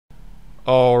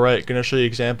Alright, going to show you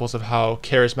examples of how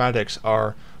charismatics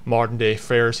are modern-day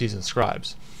Pharisees and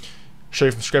Scribes. Show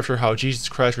you from Scripture how Jesus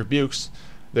Christ rebukes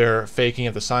their faking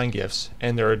of the sign gifts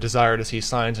and their desire to see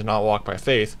signs and not walk by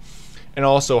faith, and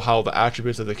also how the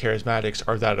attributes of the charismatics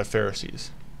are that of Pharisees.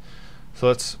 So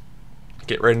let's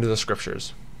get right into the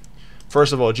Scriptures.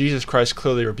 First of all, Jesus Christ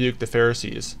clearly rebuked the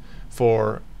Pharisees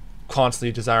for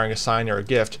constantly desiring a sign or a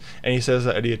gift, and he says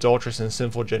that the adulterous and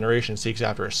sinful generation seeks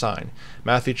after a sign.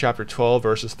 Matthew chapter 12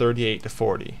 verses 38 to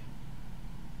 40.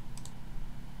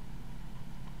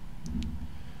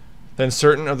 Then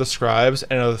certain of the scribes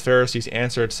and of the Pharisees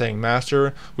answered, saying,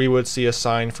 Master, we would see a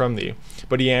sign from thee.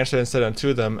 But he answered and said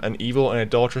unto them, An evil and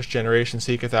adulterous generation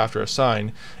seeketh after a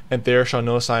sign, and there shall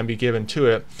no sign be given to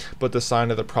it, but the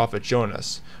sign of the prophet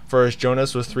Jonas. For as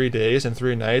Jonas was 3 days and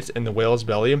 3 nights in the whale's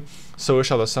belly, so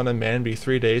shall the Son of Man be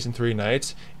 3 days and 3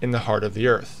 nights in the heart of the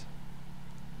earth.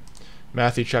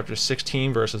 Matthew chapter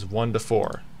 16 verses 1 to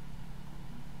 4.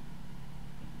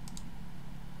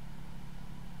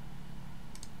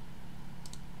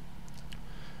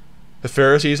 The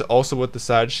Pharisees also with the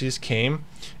Sadducees came,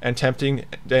 and tempting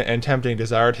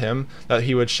desired him that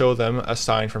he would show them a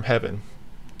sign from heaven.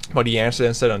 But he answered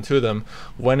and said unto them,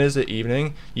 When is it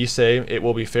evening? Ye say, It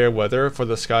will be fair weather, for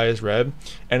the sky is red,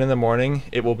 and in the morning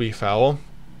it will be foul.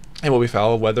 It will be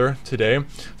foul weather today,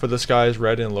 for the sky is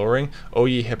red and lowering. O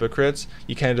ye hypocrites,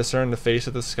 ye can discern the face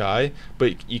of the sky,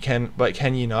 but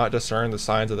can ye not discern the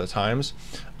signs of the times?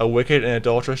 A wicked and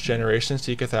adulterous generation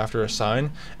seeketh after a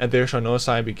sign, and there shall no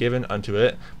sign be given unto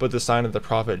it, but the sign of the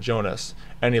prophet Jonas.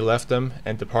 And he left them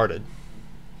and departed.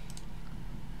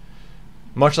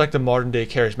 Much like the modern-day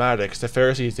charismatics, the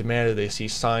Pharisees demanded they see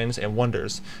signs and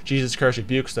wonders. Jesus Christ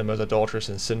rebukes them as adulterous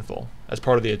and sinful, as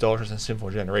part of the adulterous and sinful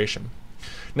generation.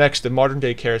 Next, the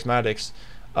modern-day charismatics,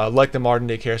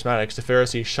 the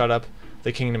Pharisees shut up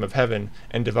the kingdom of heaven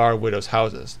and devour widows'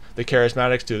 houses. The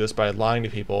charismatics do this by lying to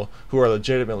people who are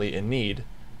legitimately in need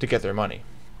to get their money.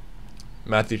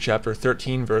 Matthew chapter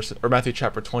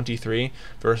 23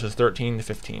 verses 13 to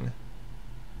 15.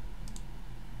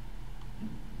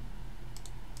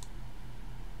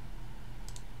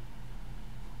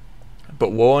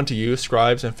 But woe unto you,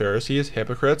 scribes and Pharisees,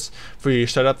 hypocrites, for ye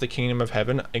shut up the kingdom of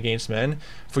heaven against men,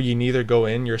 for ye neither go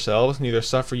in yourselves, neither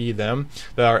suffer ye them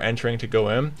that are entering to go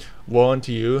in. Woe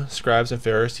unto you, scribes and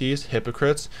Pharisees,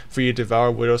 hypocrites, for ye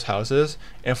devour widows' houses,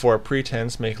 and for a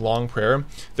pretense make long prayer,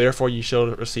 therefore ye shall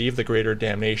receive the greater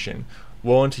damnation.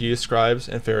 Woe unto you, scribes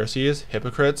and Pharisees,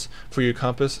 hypocrites, for you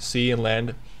compass sea and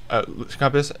land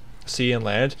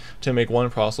to make one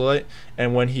proselyte,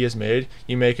 and when he is made,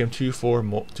 you make him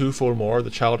twofold more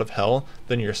the child of hell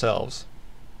than yourselves.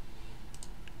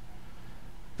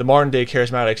 The modern-day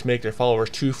charismatics make their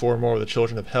followers twofold more the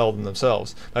children of hell than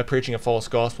themselves by preaching a false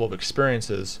gospel of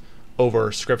experiences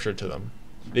over Scripture to them.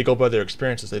 They go by their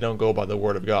experiences, they don't go by the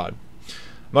Word of God.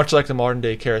 Much like the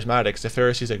modern-day charismatics, the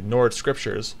Pharisees ignored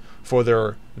Scriptures for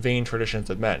their vain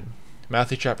traditions of men.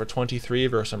 Matthew chapter 23,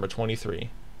 verse number 23.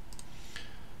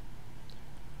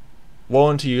 Woe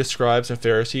unto you, scribes and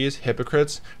Pharisees,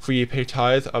 hypocrites, for ye pay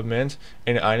tithe of mint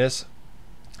and anise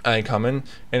and cumin,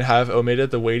 and have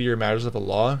omitted the weightier matters of the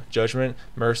law, judgment,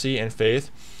 mercy, and faith.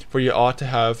 For ye ought to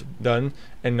have done,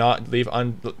 and not leave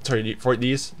for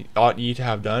these ought ye to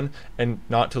have done, and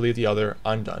not to leave the other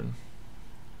undone.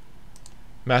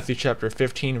 Matthew chapter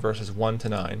 15, verses 1 to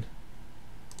 9.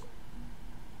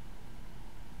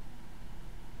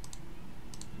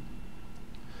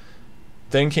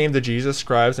 Then came to Jesus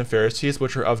scribes and Pharisees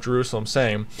which were of Jerusalem,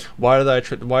 saying, Why do thy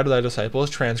disciples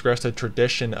transgress the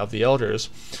tradition of the elders?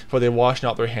 For they wash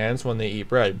not their hands when they eat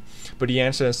bread. But he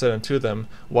answered and said unto them,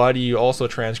 Why do you also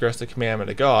transgress the commandment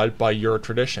of God by your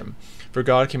tradition? For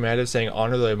God commanded, saying,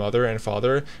 Honor thy mother and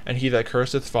father, and he that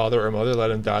curseth father or mother,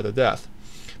 let him die the death.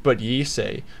 But ye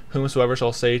say, Whomsoever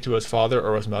shall say to his father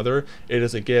or his mother, It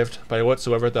is a gift, by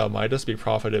whatsoever thou mightest be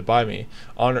profited by me,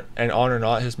 honor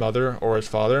not his mother or his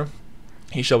father,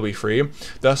 he shall be free.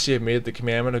 Thus ye have made the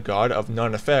commandment of God of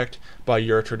none effect by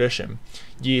your tradition.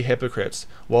 Ye hypocrites,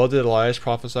 well did Elias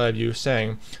prophesy of you,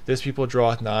 saying, This people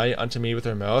draweth nigh unto me with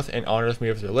their mouth, and honoureth me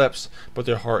with their lips, but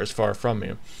their heart is far from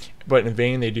me. But in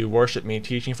vain they do worship me,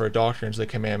 teaching for doctrines the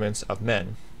commandments of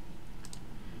men.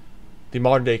 The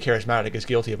modern-day charismatic is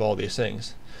guilty of all these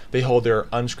things. They hold their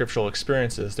unscriptural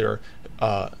experiences, their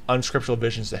unscriptural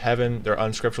visions to heaven, their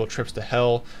unscriptural trips to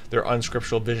hell, their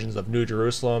unscriptural visions of New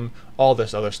Jerusalem, all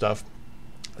this other stuff.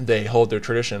 They hold their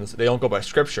traditions. They don't go by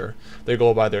Scripture. They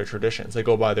go by their traditions. They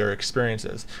go by their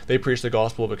experiences. They preach the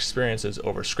gospel of experiences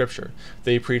over Scripture.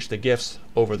 They preach the gifts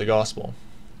over the gospel.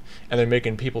 And they're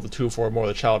making people the twofold more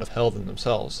the child of hell than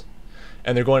themselves.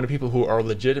 And they're going to people who are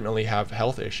legitimately have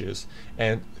health issues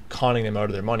and conning them out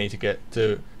of their money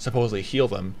to supposedly heal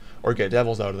them or get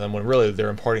devils out of them, when really they're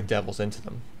imparting devils into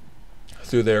them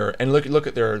through their, and look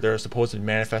at their supposed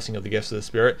manifesting of the gifts of the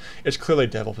Spirit. It's clearly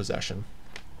devil possession.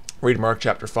 Read Mark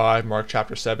chapter 5, Mark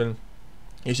chapter 7.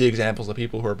 You see examples of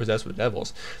people who are possessed with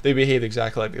devils. They behave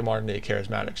exactly like the modern-day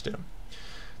Charismatics do.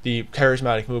 The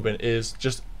Charismatic movement is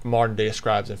just modern-day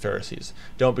Scribes and Pharisees.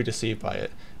 Don't be deceived by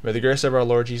it. May the grace of our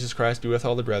Lord Jesus Christ be with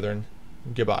all the brethren.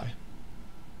 Goodbye.